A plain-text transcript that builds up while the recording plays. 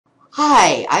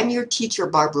Hi, I'm your teacher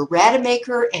Barbara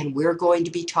Rademacher, and we're going to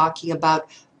be talking about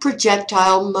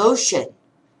projectile motion.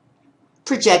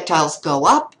 Projectiles go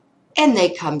up and they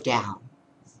come down.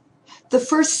 The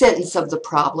first sentence of the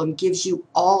problem gives you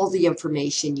all the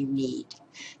information you need.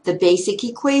 The basic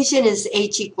equation is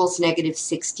h equals negative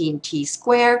 16t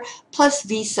squared plus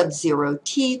v sub 0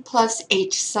 t plus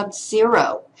h sub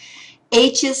 0.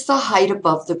 H is the height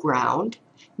above the ground.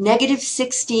 Negative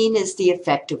 16 is the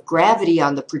effect of gravity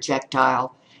on the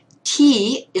projectile.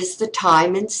 T is the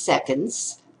time in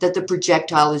seconds that the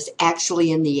projectile is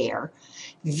actually in the air.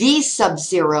 V sub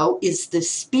 0 is the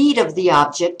speed of the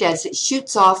object as it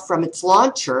shoots off from its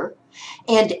launcher.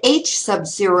 And H sub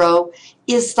 0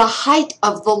 is the height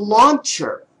of the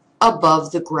launcher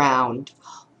above the ground.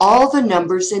 All the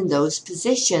numbers in those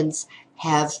positions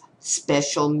have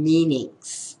special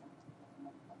meanings.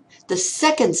 The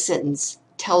second sentence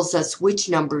tells us which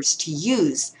numbers to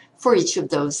use for each of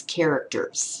those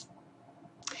characters.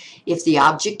 If the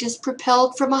object is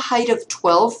propelled from a height of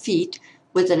 12 feet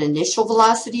with an initial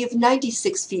velocity of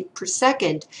 96 feet per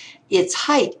second, its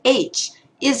height, h,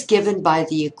 is given by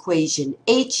the equation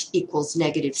h equals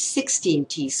negative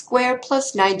 16t squared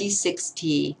plus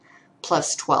 96t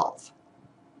plus 12.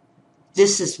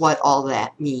 This is what all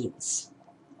that means.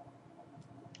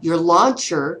 Your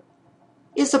launcher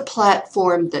is a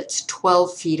platform that's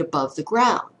 12 feet above the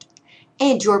ground,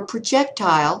 and your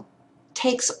projectile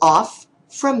takes off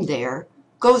from there,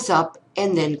 goes up,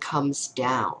 and then comes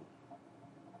down.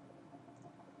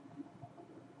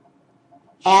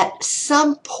 At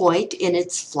some point in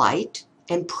its flight,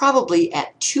 and probably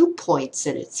at 2 points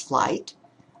in its flight,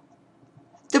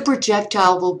 the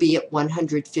projectile will be at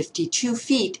 152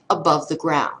 feet above the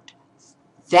ground.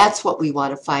 That's what we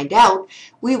want to find out.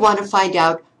 We want to find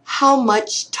out how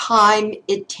much time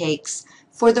it takes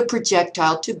for the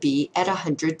projectile to be at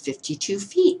 152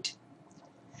 feet.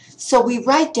 So we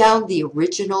write down the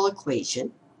original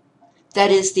equation, that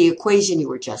is the equation you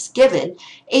were just given,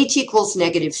 h equals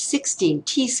negative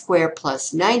 16t squared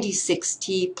plus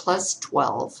 96t plus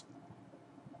 12.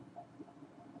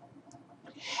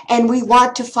 And we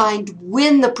want to find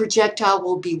when the projectile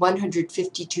will be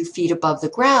 152 feet above the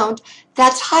ground.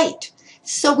 That's height.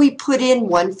 So we put in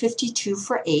 152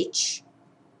 for h,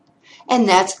 and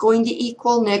that's going to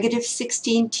equal negative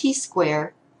 16t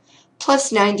squared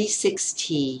plus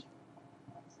 96t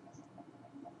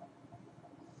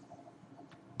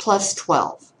plus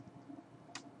 12.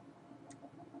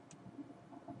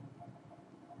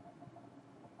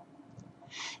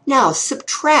 Now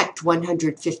subtract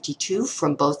 152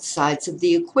 from both sides of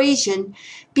the equation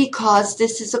because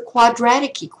this is a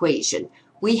quadratic equation.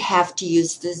 We have to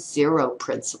use the zero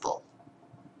principle.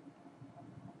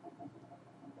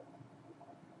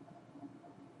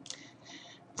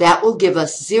 That will give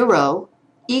us 0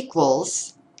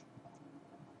 equals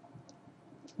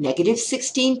negative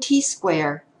 16t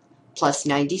squared plus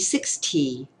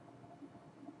 96t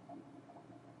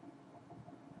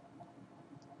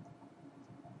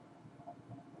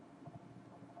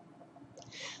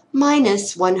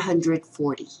minus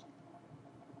 140.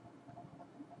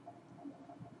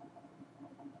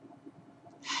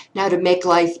 Now to make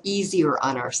life easier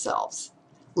on ourselves,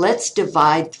 let's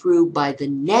divide through by the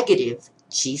negative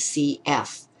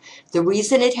GCF. The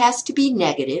reason it has to be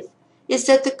negative is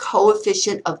that the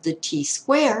coefficient of the t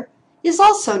squared is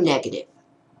also negative.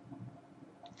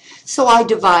 So I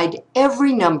divide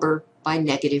every number by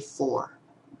negative 4.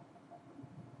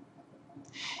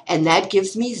 And that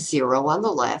gives me 0 on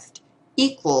the left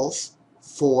equals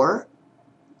 4t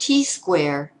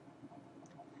squared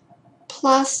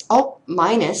plus,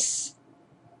 minus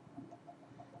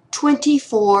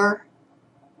 24t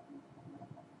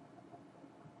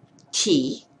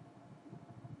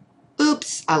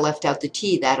Oops, I left out the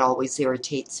t. That always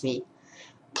irritates me.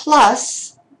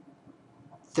 Plus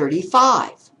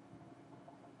 35.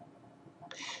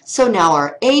 So now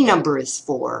our A number is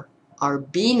 4, our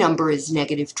B number is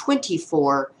negative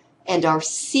 24, and our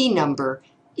C number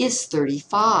is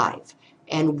 35.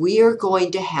 And we are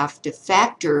going to have to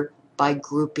factor by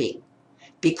grouping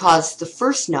because the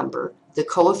first number, the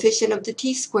coefficient of the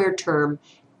t squared term,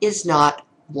 is not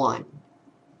 1.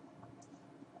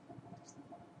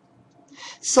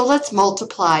 So let's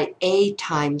multiply A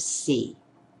times C.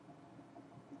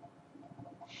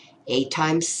 A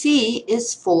times C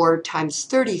is 4 times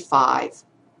 35,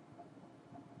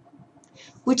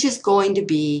 which is going to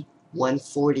be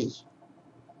 140.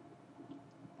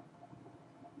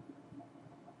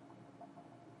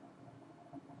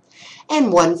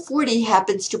 And 140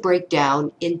 happens to break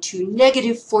down into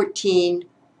negative 14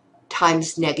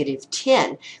 times negative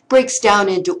 10 breaks down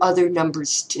into other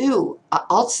numbers too,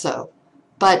 also.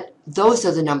 But those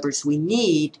are the numbers we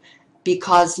need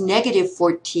because negative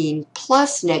 14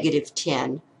 plus negative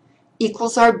 10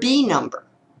 equals our B number,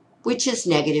 which is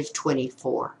negative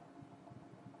 24.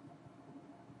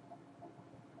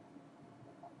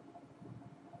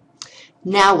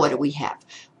 Now what do we have?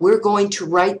 We're going to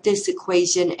write this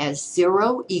equation as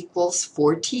 0 equals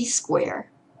 4t squared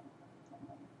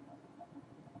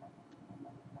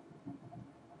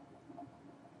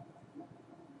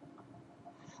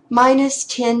minus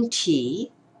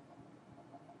 10t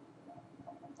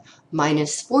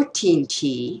minus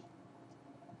 14t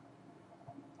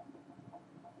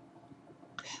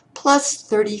plus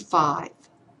 35.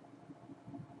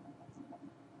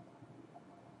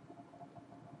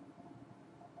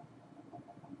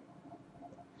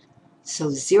 So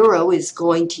 0 is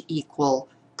going to equal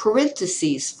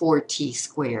parentheses 4t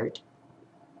squared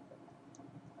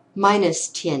minus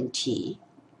 10t,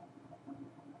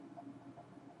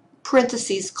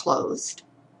 parentheses closed,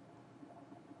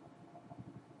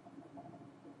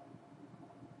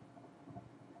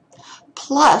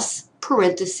 plus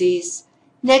parentheses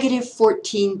negative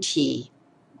 14t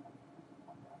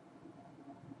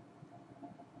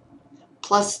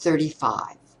plus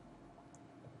 35.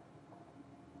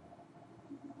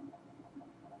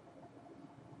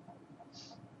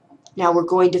 Now we're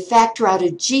going to factor out a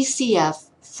GCF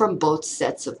from both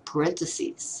sets of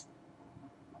parentheses.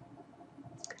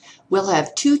 We'll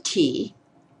have 2t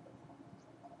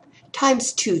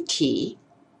times 2t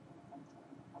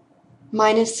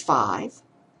minus 5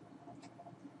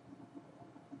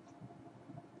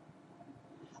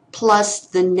 plus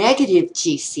the negative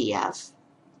GCF,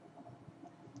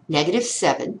 negative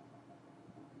 7,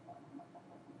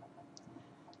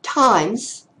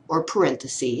 times, or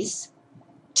parentheses,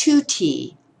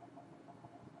 2t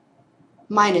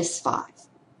minus 5.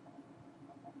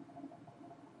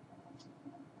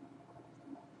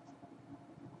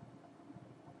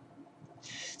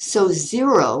 So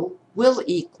 0 will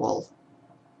equal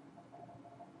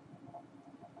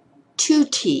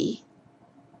 2t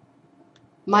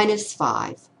minus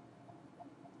 5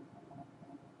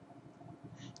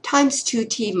 times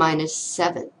 2t minus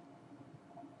 7.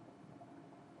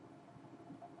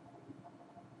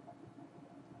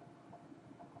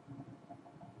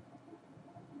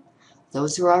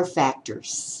 Those are our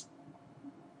factors.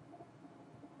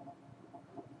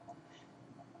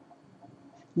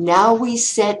 Now we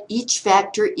set each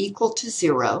factor equal to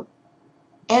 0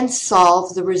 and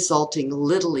solve the resulting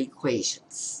little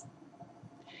equations.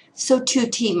 So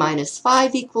 2t minus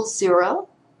 5 equals 0,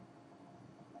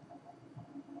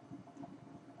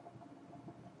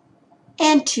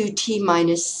 and 2t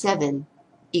minus 7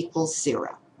 equals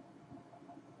 0.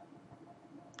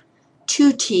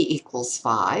 2t equals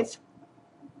 5,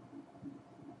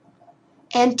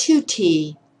 and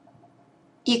 2t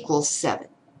equals 7.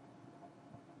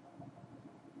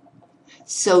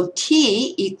 So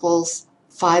t equals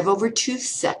 5 over 2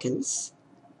 seconds,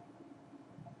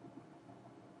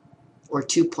 or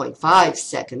 2.5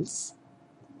 seconds,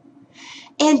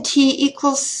 and t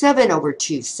equals 7 over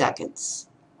 2 seconds,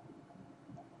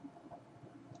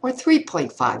 or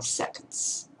 3.5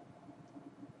 seconds.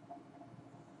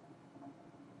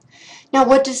 Now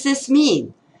what does this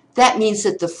mean? That means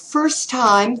that the first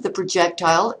time the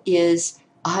projectile is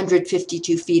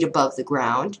 152 feet above the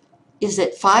ground is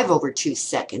at 5 over 2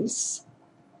 seconds,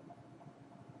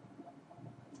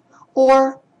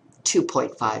 or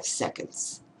 2.5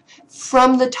 seconds,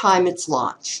 from the time it's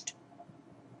launched.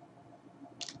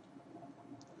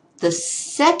 The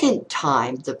second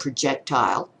time the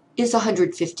projectile is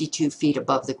 152 feet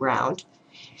above the ground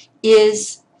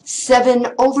is 7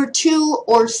 over 2,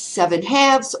 or 7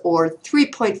 halves, or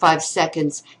 3.5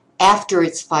 seconds after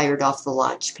it's fired off the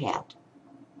launch pad.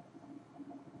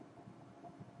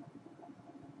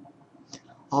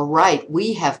 All right,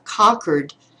 we have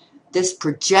conquered this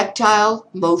projectile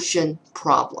motion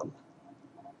problem.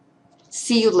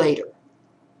 See you later.